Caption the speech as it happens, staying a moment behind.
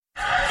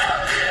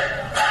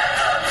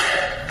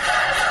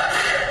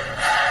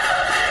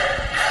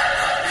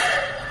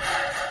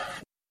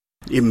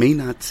It may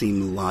not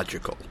seem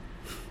logical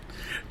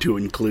to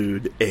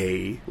include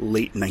a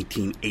late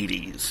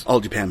 1980s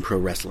All Japan Pro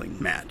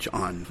Wrestling match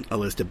on a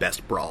list of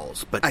best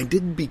brawls, but I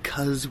did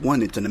because,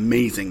 one, it's an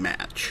amazing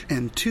match,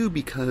 and two,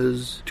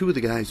 because two of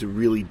the guys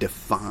really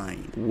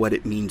define what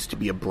it means to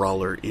be a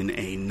brawler in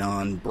a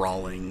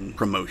non-brawling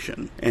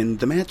promotion. And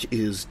the match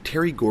is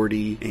Terry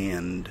Gordy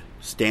and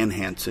Stan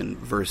Hansen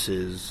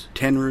versus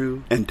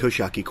Tenryu and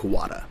Toshiaki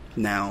Kawada.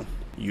 Now,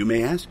 you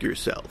may ask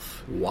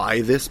yourself,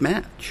 why this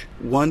match?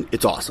 One,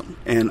 it's awesome,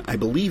 and I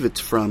believe it's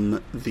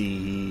from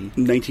the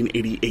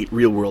 1988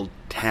 Real World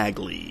Tag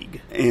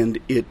League, and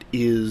it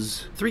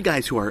is three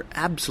guys who are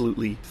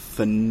absolutely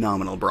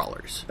phenomenal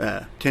brawlers.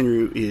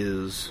 Tenryu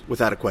is,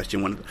 without a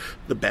question, one of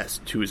the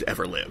best who has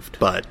ever lived,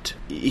 but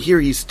here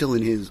he's still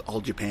in his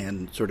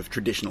all-Japan sort of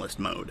traditionalist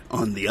mode.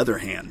 On the other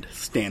hand,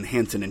 Stan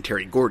Hansen and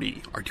Terry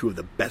Gordy are two of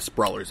the best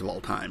brawlers of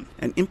all time,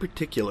 and in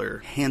particular,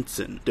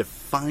 Hansen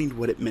defined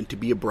what it meant to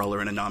be a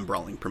brawler in a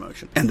non-brawling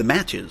promotion. And the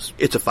match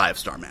it's a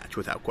 5-star match,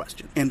 without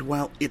question. And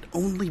while it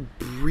only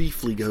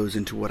briefly goes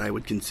into what I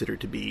would consider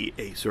to be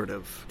a sort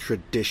of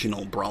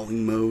traditional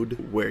brawling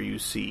mode, where you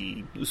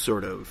see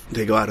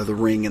they go out of the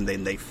ring and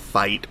then they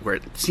fight, where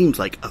it seems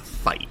like a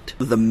fight,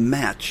 the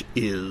match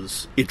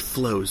it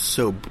flows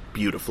so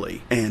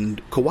beautifully.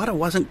 And Kawada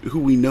wasn't who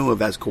we know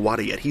of as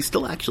Kawada yet. He's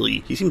still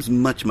he seems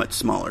much, much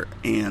smaller,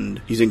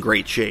 and he's in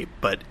great shape,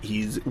 but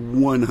he's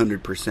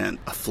 100%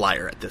 a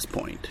flyer at this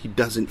point. He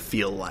doesn't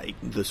feel like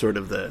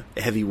the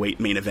heavyweight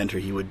main eventer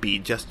he would be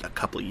just a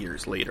couple of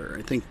years later.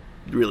 I think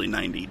really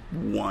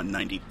 91,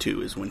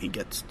 92 is when he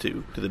gets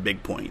to the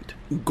big point.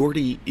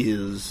 Gordy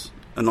is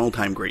an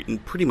all-time great,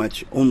 and pretty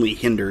much only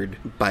hindered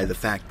by the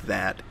fact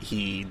that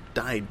he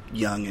died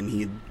young,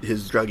 and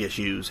his drug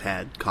issues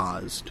had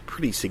caused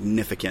pretty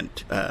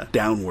significant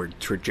downward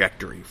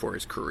trajectory for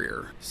his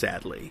career,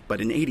 sadly.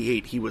 But in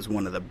 88, he was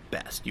one of the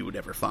best you would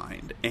ever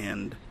find,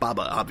 and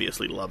Baba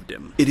obviously loved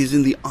him. It is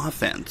in the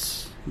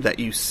offense that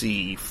you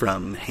see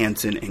from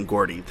Hansen and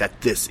Gordy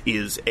that this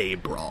is a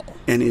brawl.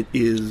 And it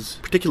is,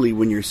 particularly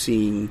when you're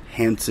seeing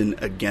Hansen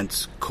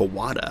against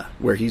Kawada,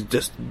 where he's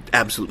just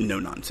absolutely no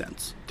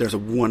nonsense. There's a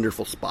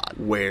wonderful spot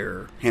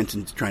where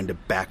Hansen's trying to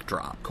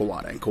backdrop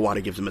Kawada, and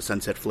Kawada gives him a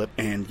sunset flip,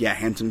 and yeah,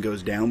 Hansen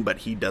goes down, but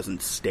he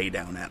doesn't stay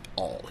down at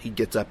all. He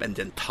gets up and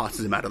then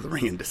tosses him out of the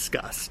ring in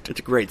disgust.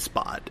 It's a great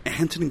spot.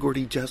 Hansen and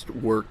Gordy just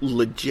work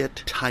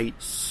legit, tight,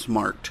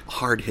 smart,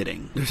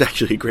 hard-hitting. There's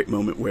actually a great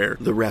moment where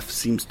the ref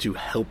seems to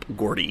help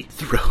Gordy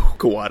throw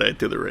Kawada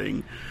into the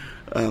ring.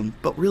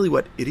 But really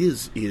what it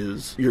is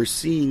you're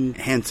seeing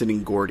Hansen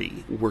and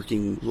Gordy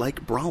working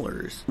like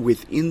brawlers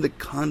within the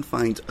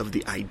confines of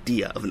the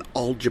idea of an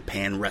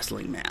all-Japan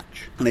wrestling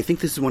match. And I think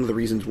this is one of the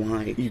reasons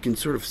why you can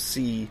sort of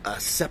see a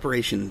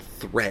separation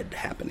thread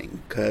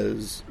happening,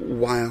 because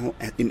while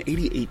in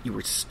 88 you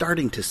were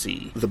starting to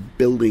see the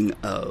building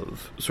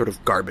of sort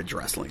of garbage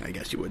wrestling, I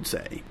guess you would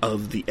say,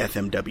 of the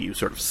FMW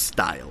sort of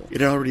style.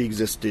 It already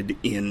existed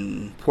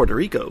in Puerto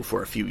Rico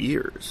for a few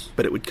years,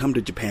 but it would come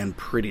to Japan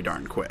pretty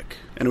darn quick.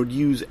 And it would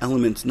use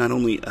elements not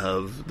only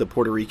of the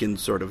Puerto Rican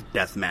sort of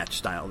deathmatch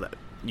style that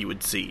you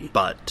would see,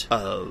 but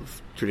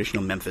of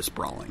traditional Memphis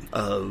brawling,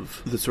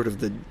 of the sort of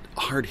the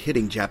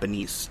hard-hitting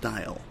Japanese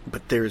style.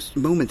 But there's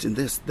moments in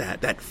this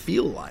that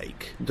feel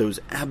like those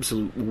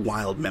absolute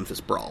wild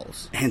Memphis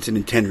brawls. Hansen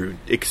and Tenryu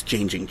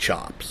exchanging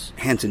chops.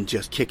 Hansen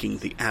just kicking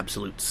the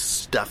absolute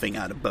stuffing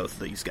out of both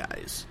these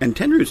guys. And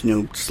Tenryu's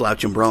no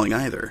slouch in brawling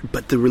either.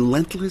 But the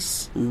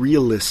relentless,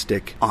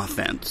 realistic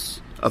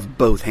offense of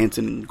both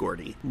Hansen and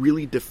Gordy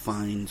really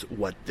defines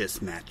what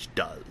this match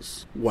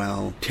does,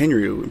 while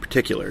Tenryu in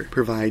particular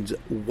provides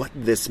what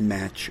this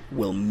match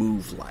will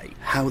move like,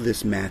 how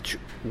this match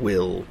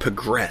will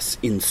progress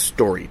in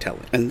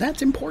storytelling. And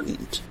that's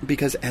important,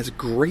 because as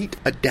great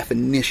a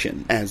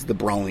definition as the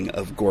brawling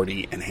of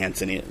Gordy and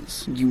Hansen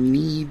is, you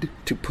need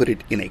to put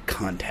it in a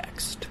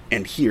context.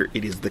 And here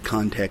it is the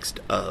context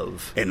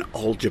of an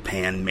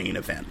all-Japan main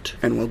event.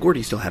 And while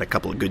Gordy still had a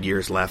couple of good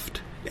years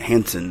left,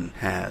 Hansen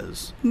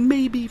has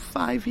maybe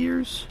 5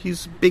 years.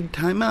 He's big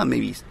time,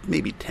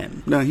 maybe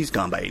 10. No, he's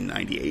gone by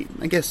 98.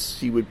 I guess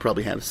he would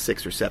probably have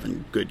 6 or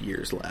 7 good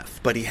years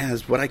left. But he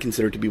has what I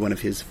consider to be one of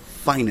his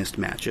finest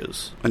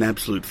matches, an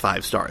absolute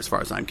 5-star as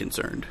far as I'm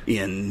concerned,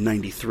 in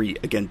 93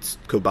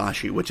 against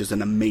Kobashi, which is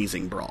an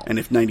amazing brawl. And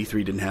if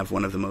 93 didn't have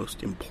one of the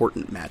most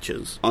important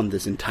matches on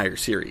this entire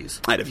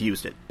series, I'd have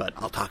used it, but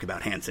I'll talk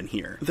about Hansen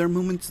here. There are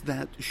moments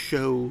that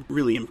show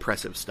really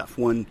impressive stuff.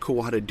 One,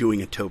 Kawada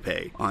doing a tope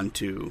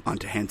onto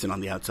Hansen on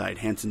the outside,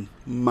 Hansen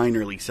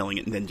minorly selling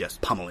it and then just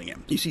pummeling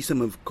him. You see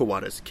some of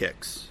Kawada's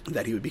kicks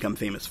that he would become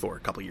famous for a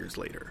couple years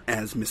later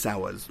as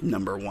Misawa's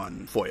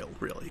 #1 foil,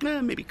 really.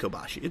 Maybe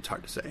Kobashi, it's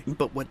hard to say.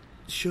 But what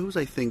shows,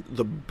 I think,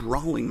 the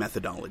brawling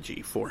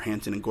methodology for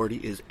Hansen and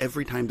Gordy is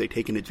every time they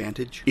take an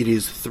advantage, it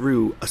is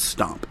through a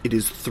stomp, it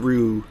is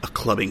through a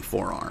clubbing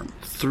forearm,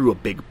 through a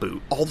big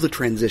boot. All the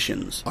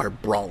transitions are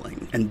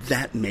brawling, and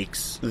that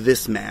makes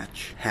this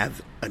match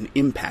have an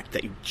impact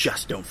that you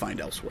just don't find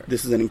elsewhere.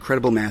 This is an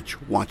incredible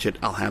match. Watch it.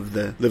 I'll have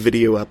the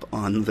video up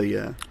on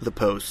the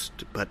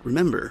post. But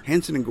remember,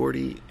 Hansen and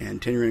Gordy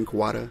and Tenryu and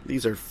Kawada,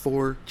 these are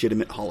 4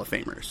 legitimate Hall of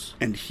Famers.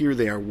 And here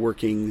they are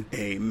working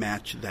a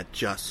match that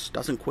just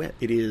doesn't quit.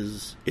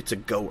 It's a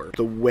goer.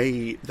 The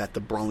way that the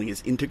brawling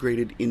is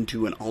integrated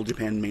into an All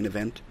Japan main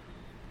event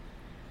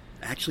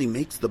actually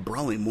makes the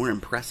brawling more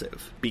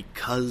impressive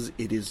because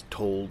it is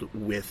told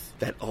with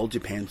that All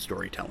Japan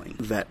storytelling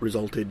that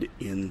resulted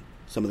in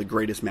some of the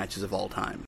greatest matches of all time.